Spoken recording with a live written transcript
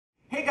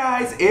Hey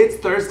guys, it's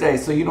Thursday,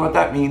 so you know what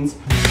that means.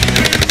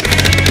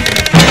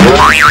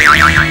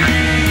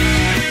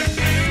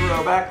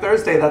 Throwback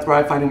Thursday, that's where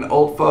I find an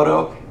old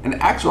photo, an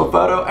actual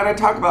photo, and I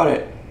talk about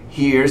it.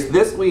 Here's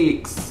this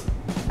week's.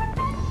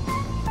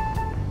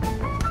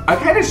 I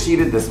kind of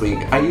cheated this week.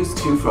 I used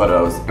two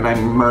photos, and I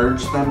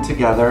merged them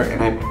together,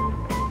 and I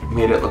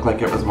made it look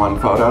like it was one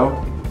photo.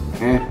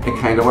 It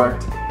kind of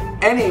worked.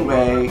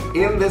 Anyway,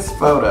 in this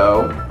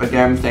photo,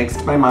 again, thanks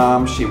to my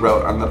mom, she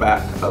wrote on the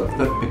back of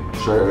the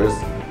pictures.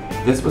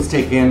 This was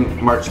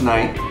taken March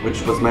 9th,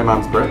 which was my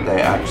mom's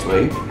birthday,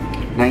 actually,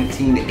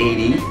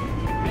 1980.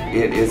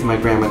 It is my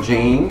Grandma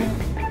Jane,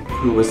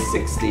 who was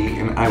 60,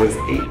 and I was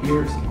 8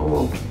 years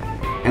old.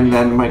 And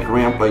then my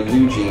Grandpa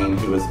Eugene,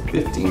 who was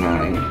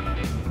 59,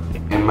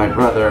 and my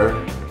brother,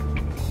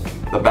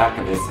 the back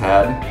of his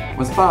head,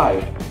 was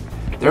 5.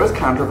 There was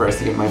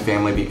controversy in my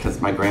family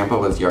because my grandpa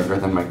was younger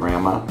than my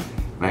grandma,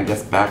 and I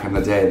guess back in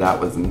the day that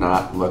was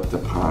not looked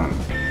upon.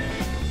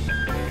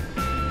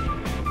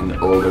 An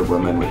older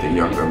woman with a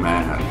younger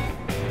man.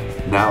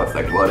 Now it's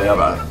like,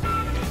 whatever.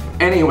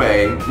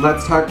 Anyway,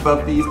 let's talk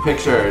about these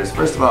pictures.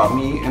 First of all,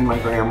 me and my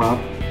grandma.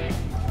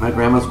 My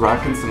grandma's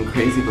rocking some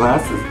crazy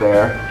glasses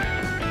there.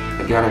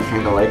 Again, I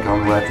kind of like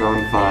them, retro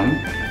and fun.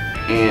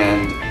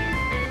 And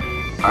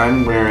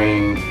I'm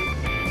wearing,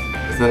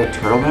 is that a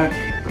turtleneck?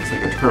 Looks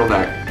like a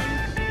turtleneck,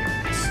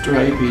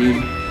 stripey,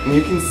 and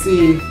you can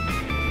see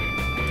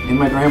in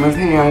my grandma's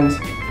hand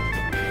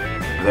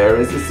there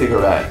is a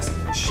cigarette.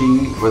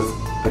 She was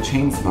a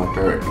chain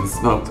smoker and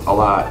smoked a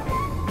lot,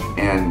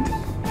 and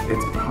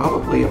it's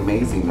probably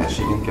amazing that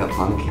she didn't get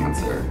lung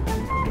cancer.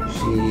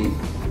 She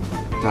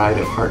died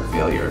of heart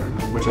failure,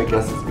 which I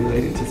guess is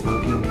related to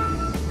smoking,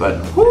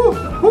 but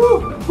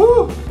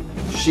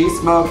she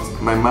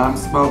smoked, my mom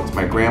smoked,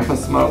 my grandpa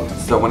smoked,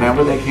 so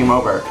whenever they came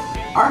over,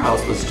 our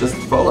house was just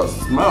full of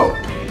smoke.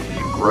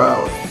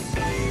 Gross.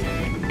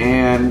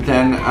 And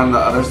then on the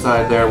other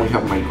side there we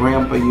have my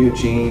Grandpa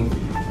Eugene.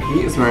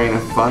 He is wearing a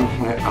fun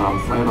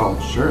flannel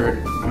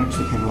shirt. I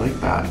actually kind of like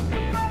that.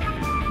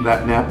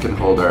 That napkin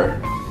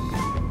holder.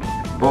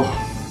 Oh,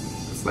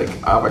 it's like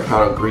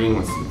avocado green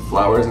with some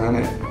flowers on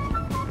it.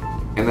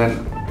 And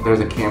then there's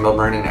a candle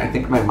burning. I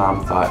think my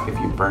mom thought if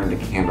you burned a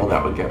candle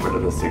that would get rid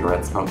of the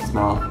cigarette smoke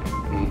smell.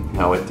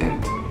 No, it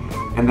didn't.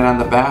 And then on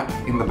the back,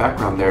 in the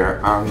background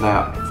there, on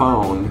that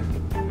phone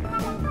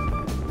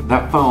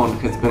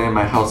has been in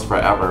my house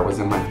forever, was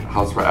in my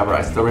house forever.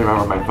 I still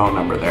remember my phone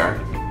number there.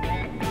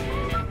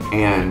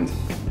 And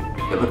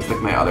it looks like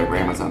my other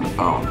grandma's on the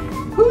phone.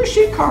 Who is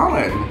she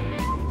calling?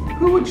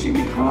 Who would she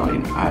be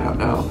calling? I don't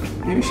know.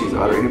 Maybe she's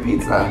ordering a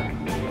pizza.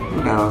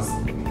 Who knows?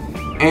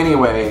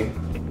 Anyway,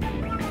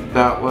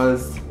 that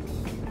was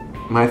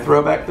my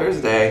Throwback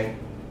Thursday.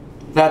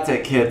 That's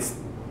it, kids.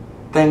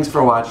 Thanks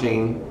for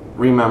watching.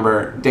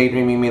 Remember,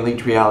 daydreaming may lead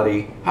to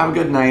reality. Have a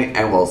good night,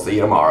 and we'll see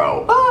you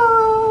tomorrow. Bye!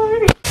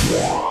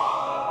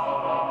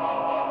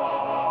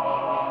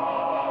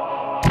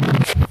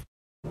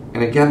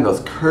 And again,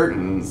 those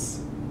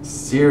curtains,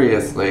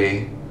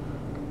 seriously.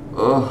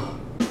 Ugh.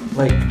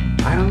 Like,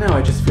 I don't know,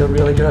 I just feel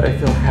really good. I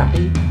feel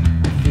happy.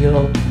 I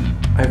feel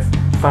I've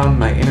found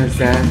my inner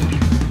zen,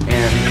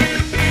 and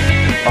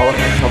all of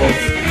my troubles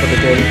for the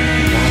day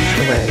washed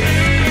away.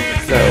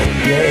 So,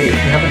 yay, if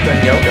you haven't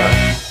done yoga,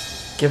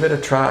 give it a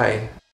try.